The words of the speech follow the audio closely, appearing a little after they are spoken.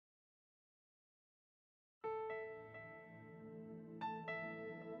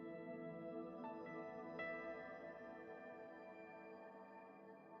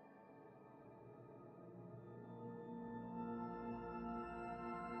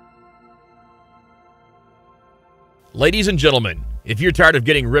Ladies and gentlemen, if you're tired of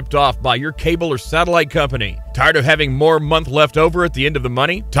getting ripped off by your cable or satellite company, tired of having more month left over at the end of the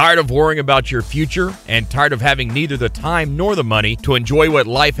money, tired of worrying about your future, and tired of having neither the time nor the money to enjoy what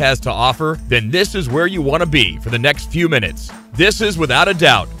life has to offer, then this is where you want to be for the next few minutes. This is without a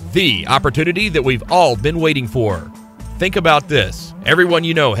doubt the opportunity that we've all been waiting for. Think about this. Everyone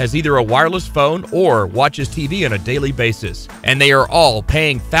you know has either a wireless phone or watches TV on a daily basis, and they are all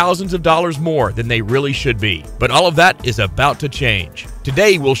paying thousands of dollars more than they really should be. But all of that is about to change.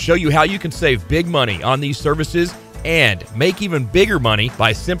 Today, we'll show you how you can save big money on these services and make even bigger money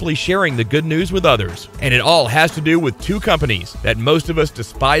by simply sharing the good news with others. And it all has to do with two companies that most of us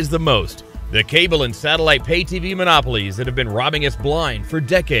despise the most: the cable and satellite pay TV monopolies that have been robbing us blind for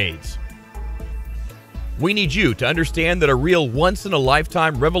decades. We need you to understand that a real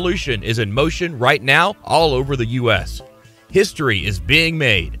once-in-a-lifetime revolution is in motion right now all over the U.S. History is being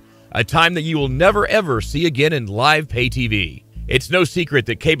made, a time that you will never ever see again in live pay TV. It's no secret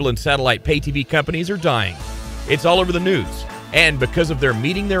that cable and satellite pay TV companies are dying. It's all over the news. And because of their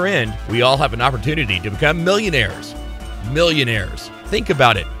meeting their end, we all have an opportunity to become millionaires. Millionaires. Think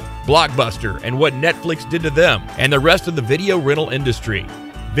about it. Blockbuster and what Netflix did to them and the rest of the video rental industry.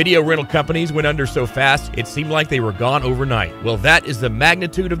 Video rental companies went under so fast, it seemed like they were gone overnight. Well, that is the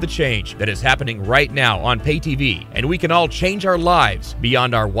magnitude of the change that is happening right now on pay TV, and we can all change our lives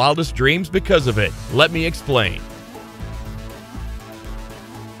beyond our wildest dreams because of it. Let me explain.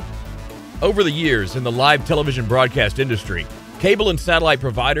 Over the years in the live television broadcast industry, cable and satellite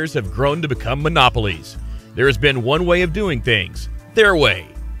providers have grown to become monopolies. There has been one way of doing things, their way.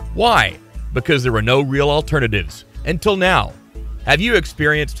 Why? Because there were no real alternatives, until now. Have you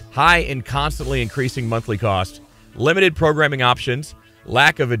experienced high and constantly increasing monthly costs, limited programming options,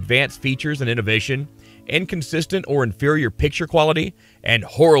 lack of advanced features and innovation, inconsistent or inferior picture quality, and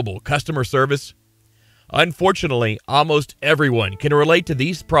horrible customer service? Unfortunately, almost everyone can relate to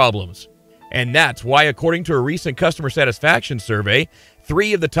these problems. And that's why, according to a recent customer satisfaction survey,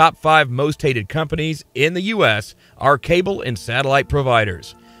 3 of the top 5 most hated companies in the U.S. are cable and satellite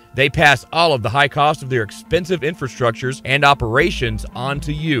providers. They pass all of the high cost of their expensive infrastructures and operations on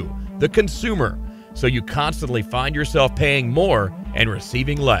to you, the consumer, so you constantly find yourself paying more and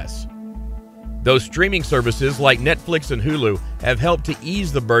receiving less. Though streaming services like Netflix and Hulu have helped to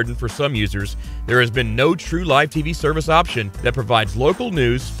ease the burden for some users, there has been no true live TV service option that provides local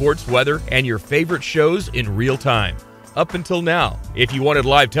news, sports, weather, and your favorite shows in real time. Up until now, if you wanted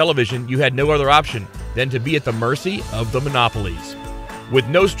live television, you had no other option than to be at the mercy of the monopolies. With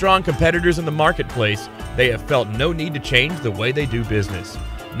no strong competitors in the marketplace, they have felt no need to change the way they do business.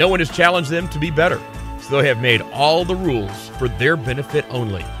 No one has challenged them to be better, so they have made all the rules for their benefit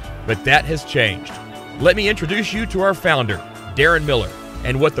only. But that has changed. Let me introduce you to our founder, Darren Miller,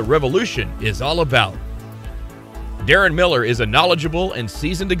 and what the revolution is all about. Darren Miller is a knowledgeable and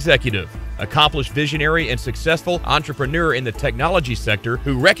seasoned executive, accomplished visionary and successful entrepreneur in the technology sector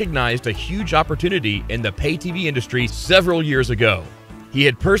who recognized a huge opportunity in the pay TV industry several years ago. He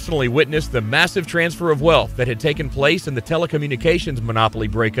had personally witnessed the massive transfer of wealth that had taken place in the telecommunications monopoly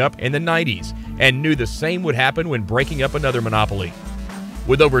breakup in the 90s and knew the same would happen when breaking up another monopoly.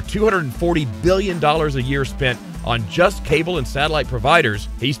 With over $240 billion a year spent on just cable and satellite providers,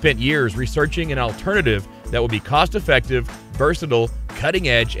 he spent years researching an alternative that would be cost-effective, versatile,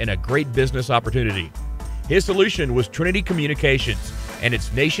 cutting-edge, and a great business opportunity. His solution was Trinity Communications and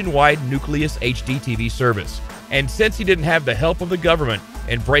its nationwide Nucleus HD TV service. And since he didn't have the help of the government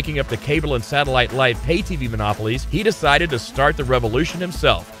in breaking up the cable and satellite live pay TV monopolies, he decided to start the revolution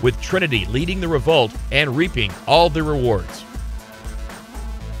himself, with Trinity leading the revolt and reaping all the rewards.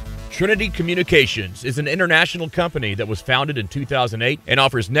 Trinity Communications is an international company that was founded in 2008 and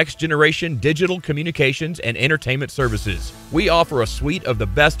offers next-generation digital communications and entertainment services. We offer a suite of the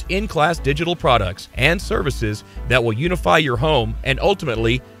best in-class digital products and services that will unify your home and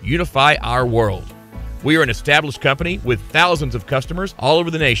ultimately unify our world. We are an established company with thousands of customers all over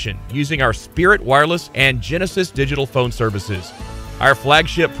the nation using our Spirit Wireless and Genesis digital phone services. Our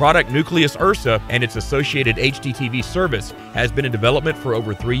flagship product, Nucleus Ursa, and its associated HDTV service has been in development for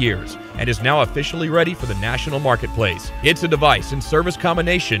over 3 years and is now officially ready for the national marketplace. It's a device and service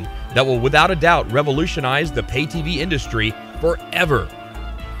combination that will without a doubt revolutionize the pay TV industry forever.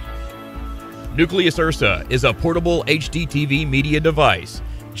 Nucleus Ursa is a portable HDTV media device,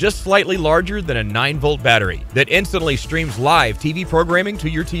 just slightly larger than a 9-volt battery, that instantly streams live TV programming to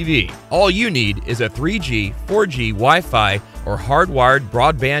your TV. All you need is a 3G, 4G, Wi-Fi, or hardwired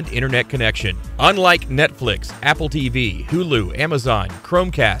broadband internet connection. Unlike Netflix, Apple TV, Hulu, Amazon,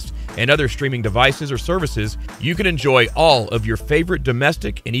 Chromecast, and other streaming devices or services, you can enjoy all of your favorite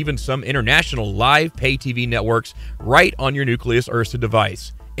domestic and even some international live pay TV networks right on your Nucleus Ursa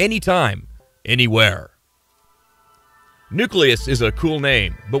device, anytime, anywhere. Nucleus is a cool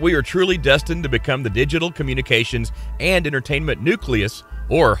name, but we are truly destined to become the digital communications and entertainment nucleus,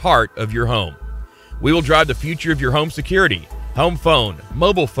 or heart, of your home. We will drive the future of your home security, home phone,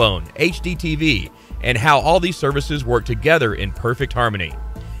 mobile phone, HD TV, and how all these services work together in perfect harmony.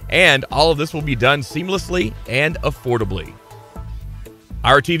 And all of this will be done seamlessly and affordably.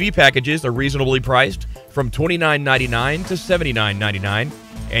 Our TV packages are reasonably priced, from $29.99 to $79.99,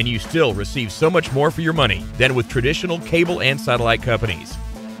 and you still receive so much more for your money than with traditional cable and satellite companies.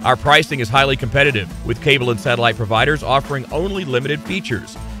 Our pricing is highly competitive, with cable and satellite providers offering only limited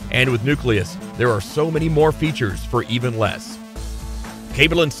features, and with Nucleus, there are so many more features for even less.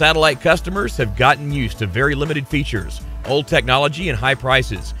 Cable and satellite customers have gotten used to very limited features, old technology, and high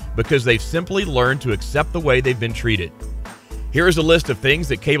prices because they've simply learned to accept the way they've been treated. Here is a list of things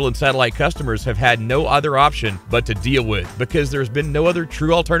that cable and satellite customers have had no other option but to deal with because there's been no other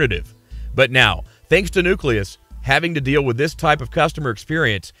true alternative. But now, thanks to Nucleus, having to deal with this type of customer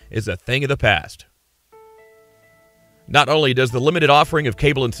experience is a thing of the past. Not only does the limited offering of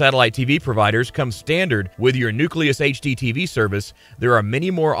cable and satellite TV providers come standard with your Nucleus HD TV service, there are many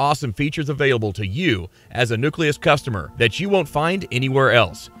more awesome features available to you as a Nucleus customer that you won't find anywhere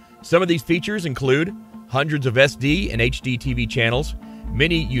else. Some of these features include hundreds of SD and HD TV channels,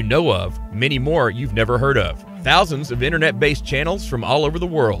 many you know of, many more you've never heard of, thousands of internet-based channels from all over the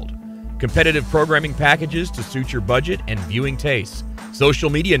world, competitive programming packages to suit your budget and viewing tastes, social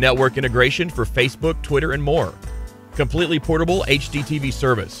media network integration for Facebook, Twitter, and more, completely portable HD TV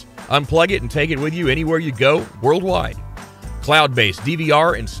service. Unplug it and take it with you anywhere you go, worldwide. Cloud-based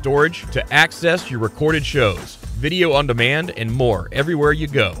DVR and storage to access your recorded shows, video on demand, and more everywhere you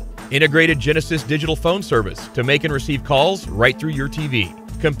go. Integrated Genesis digital phone service to make and receive calls right through your TV.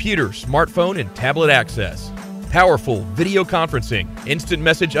 Computer, smartphone, and tablet access. Powerful video conferencing. Instant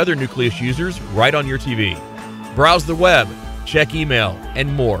message other Nucleus users right on your TV. Browse the web, check email,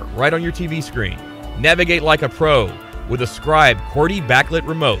 and more right on your TV screen. Navigate like a pro with a Scribe QWERTY backlit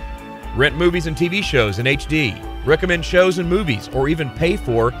remote. Rent movies and TV shows in HD. Recommend shows and movies, or even pay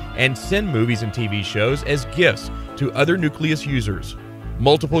for and send movies and TV shows as gifts to other Nucleus users.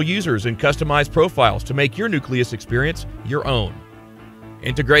 Multiple users and customized profiles to make your Nucleus experience your own.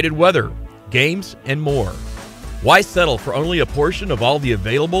 Integrated weather, games, and more. Why settle for only a portion of all the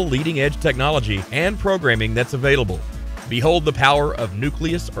available leading-edge technology and programming that's available? Behold the power of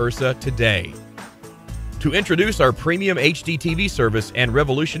Nucleus Ursa today. To introduce our premium HD TV service and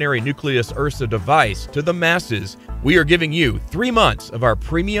revolutionary Nucleus Ursa device to the masses, we are giving you 3 months of our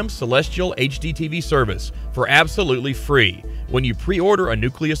premium Celestial HD TV service for absolutely free when you pre-order a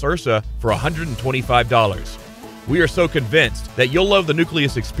Nucleus Ursa for $125. We are so convinced that you'll love the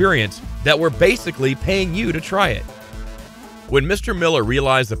Nucleus experience that we're basically paying you to try it. When Mr. Miller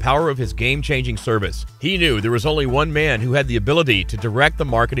realized the power of his game-changing service, he knew there was only one man who had the ability to direct the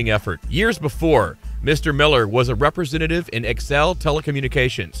marketing effort. Years before, Mr. Miller was a representative in Excel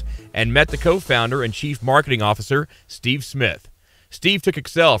Telecommunications and met the co-founder and chief marketing officer, Steve Smith. Steve took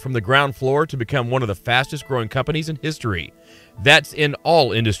Excel from the ground floor to become one of the fastest-growing companies in history. That's in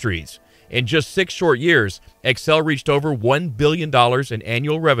all industries. In just 6 short years, Excel reached over $1 billion in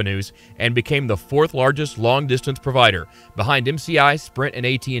annual revenues and became the 4th largest long-distance provider, behind MCI, Sprint, and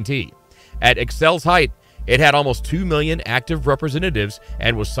AT&T. At Excel's height, it had almost 2 million active representatives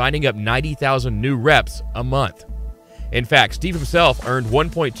and was signing up 90,000 new reps a month. In fact, Steve himself earned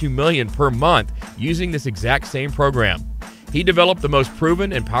 $1.2 million per month using this exact same program. He developed the most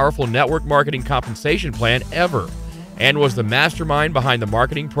proven and powerful network marketing compensation plan ever, and was the mastermind behind the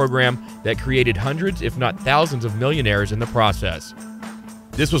marketing program that created hundreds, if not thousands, of millionaires in the process.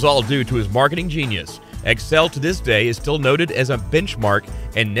 This was all due to his marketing genius. Excel to this day is still noted as a benchmark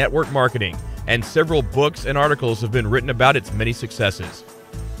in network marketing, and several books and articles have been written about its many successes.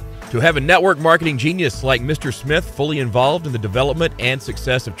 To have a network marketing genius like Mr. Smith fully involved in the development and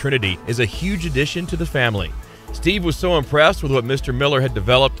success of Trinity is a huge addition to the family. Steve was so impressed with what Mr. Miller had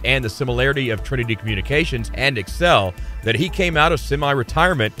developed and the similarity of Trinity Communications and Excel that he came out of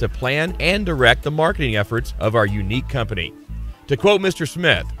semi-retirement to plan and direct the marketing efforts of our unique company. To quote Mr.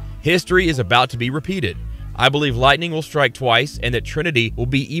 Smith, "History is about to be repeated. I believe lightning will strike twice and that Trinity will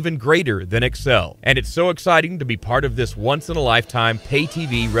be even greater than Excel. And it's so exciting to be part of this once-in-a-lifetime pay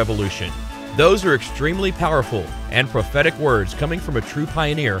TV revolution." Those are extremely powerful and prophetic words coming from a true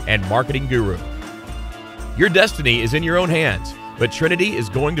pioneer and marketing guru. Your destiny is in your own hands, but Trinity is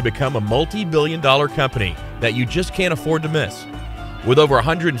going to become a multi-billion-dollar company that you just can't afford to miss. With over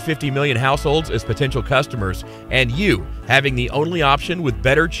 150 million households as potential customers, and you having the only option with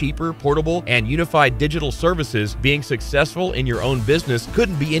better, cheaper, portable, and unified digital services, being successful in your own business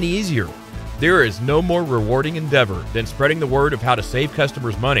couldn't be any easier. There is no more rewarding endeavor than spreading the word of how to save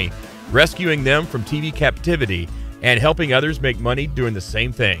customers money, rescuing them from TV captivity, and helping others make money doing the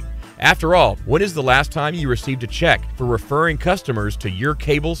same thing. After all, when is the last time you received a check for referring customers to your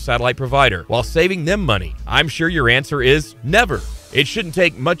cable satellite provider while saving them money? I'm sure your answer is never. It shouldn't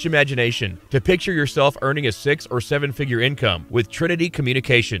take much imagination to picture yourself earning a 6- or 7-figure income with Trinity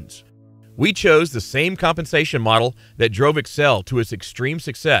Communications. We chose the same compensation model that drove Excel to its extreme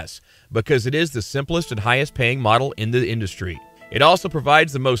success because it is the simplest and highest paying model in the industry. It also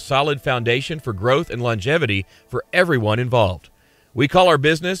provides the most solid foundation for growth and longevity for everyone involved. We call our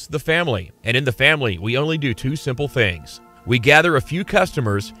business the family, and in the family, we only do 2 simple things. We gather a few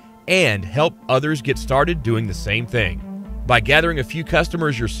customers and help others get started doing the same thing. By gathering a few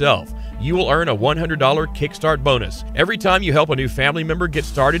customers yourself, you will earn a $100 Kickstart bonus every time you help a new family member get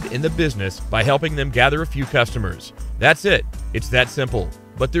started in the business by helping them gather a few customers. That's it. It's that simple.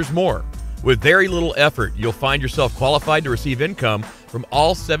 But there's more. With very little effort, you'll find yourself qualified to receive income from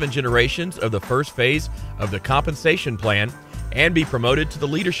all 7 generations of the first phase of the compensation plan and be promoted to the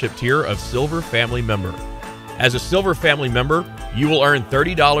leadership tier of Silver Family Member. As a Silver Family Member, you will earn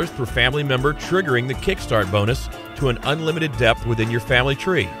 $30 per family member, triggering the Kickstart bonus to an unlimited depth within your family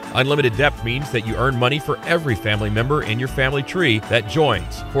tree. Unlimited depth means that you earn money for every family member in your family tree that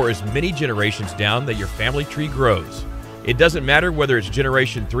joins for as many generations down that your family tree grows. It doesn't matter whether it's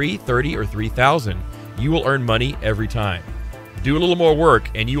generation 3, 30, or 3,000, you will earn money every time. Do a little more work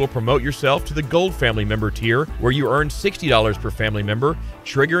and you will promote yourself to the Gold Family Member tier, where you earn $60 per family member,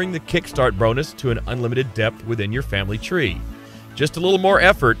 triggering the Kickstart bonus to an unlimited depth within your family tree. Just a little more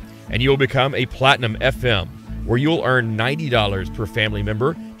effort and you will become a Platinum FM, where you'll earn $90 per family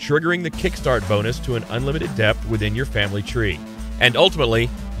member, triggering the Kickstart bonus to an unlimited depth within your family tree. And ultimately,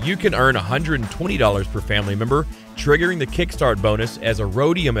 you can earn $120 per family member, triggering the Kickstart bonus as a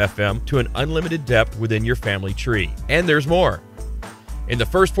Rhodium FM to an unlimited depth within your family tree. And there's more. In the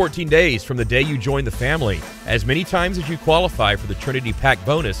first 14 days from the day you join the family, as many times as you qualify for the Trinity Pack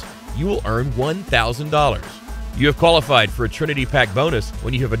bonus, you will earn $1,000. You have qualified for a Trinity Pack bonus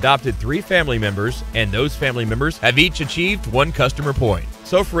when you have adopted 3 family members, and those family members have each achieved 1 customer point.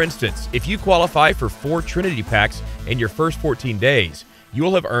 So for instance, if you qualify for 4 Trinity Packs in your first 14 days, you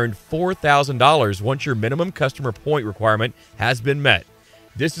will have earned $4,000 once your minimum customer point requirement has been met.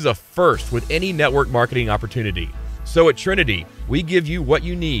 This is a first with any network marketing opportunity. So at Trinity, we give you what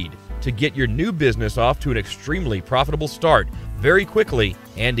you need to get your new business off to an extremely profitable start very quickly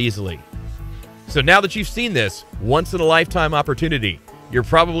and easily. So now that you've seen this once-in-a-lifetime opportunity, you're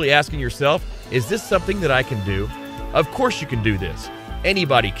probably asking yourself, is this something that I can do? Of course you can do this.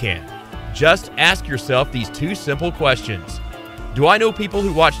 Anybody can. Just ask yourself these 2 simple questions. Do I know people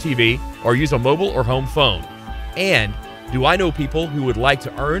who watch TV or use a mobile or home phone? And do I know people who would like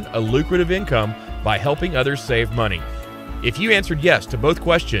to earn a lucrative income by helping others save money? If you answered yes to both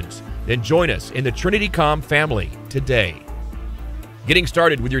questions, then join us in the TrinitiComm family today. Getting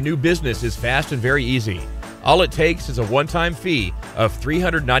started with your new business is fast and very easy. All it takes is a one-time fee of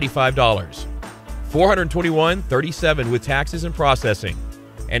 $395, $421.37 with taxes and processing,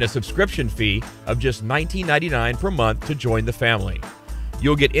 and a subscription fee of just $19.99 per month to join the family.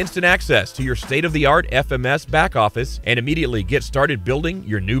 You'll get instant access to your state-of-the-art FMS back office and immediately get started building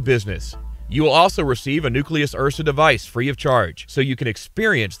your new business. You will also receive a Nucleus Ursa device free of charge, so you can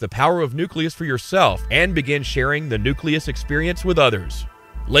experience the power of Nucleus for yourself and begin sharing the Nucleus experience with others.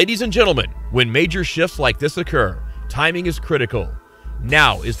 Ladies and gentlemen, when major shifts like this occur, timing is critical.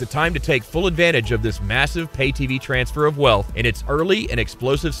 Now is the time to take full advantage of this massive pay TV transfer of wealth in its early and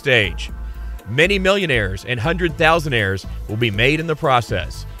explosive stage. Many millionaires and 100,000aires will be made in the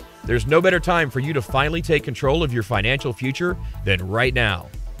process. There's no better time for you to finally take control of your financial future than right now.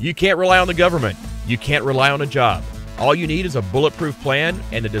 You can't rely on the government. You can't rely on a job. All you need is a bulletproof plan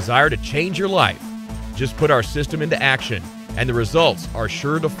and the desire to change your life. Just put our system into action, and the results are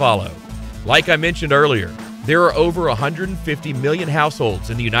sure to follow. Like I mentioned earlier, there are over 150 million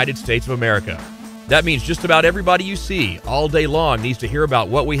households in the United States of America. That means just about everybody you see all day long needs to hear about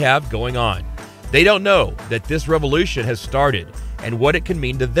what we have going on. They don't know that this revolution has started and what it can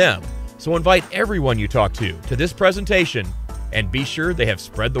mean to them. So invite everyone you talk to this presentation and be sure they have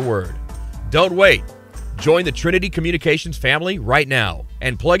spread the word. Don't wait. Join the Trinity Communications family right now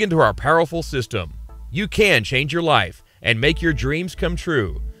and plug into our powerful system. You can change your life and make your dreams come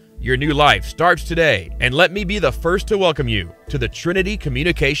true. Your new life starts today, and let me be the first to welcome you to the Trinity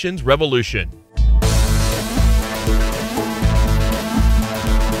Communications Revolution.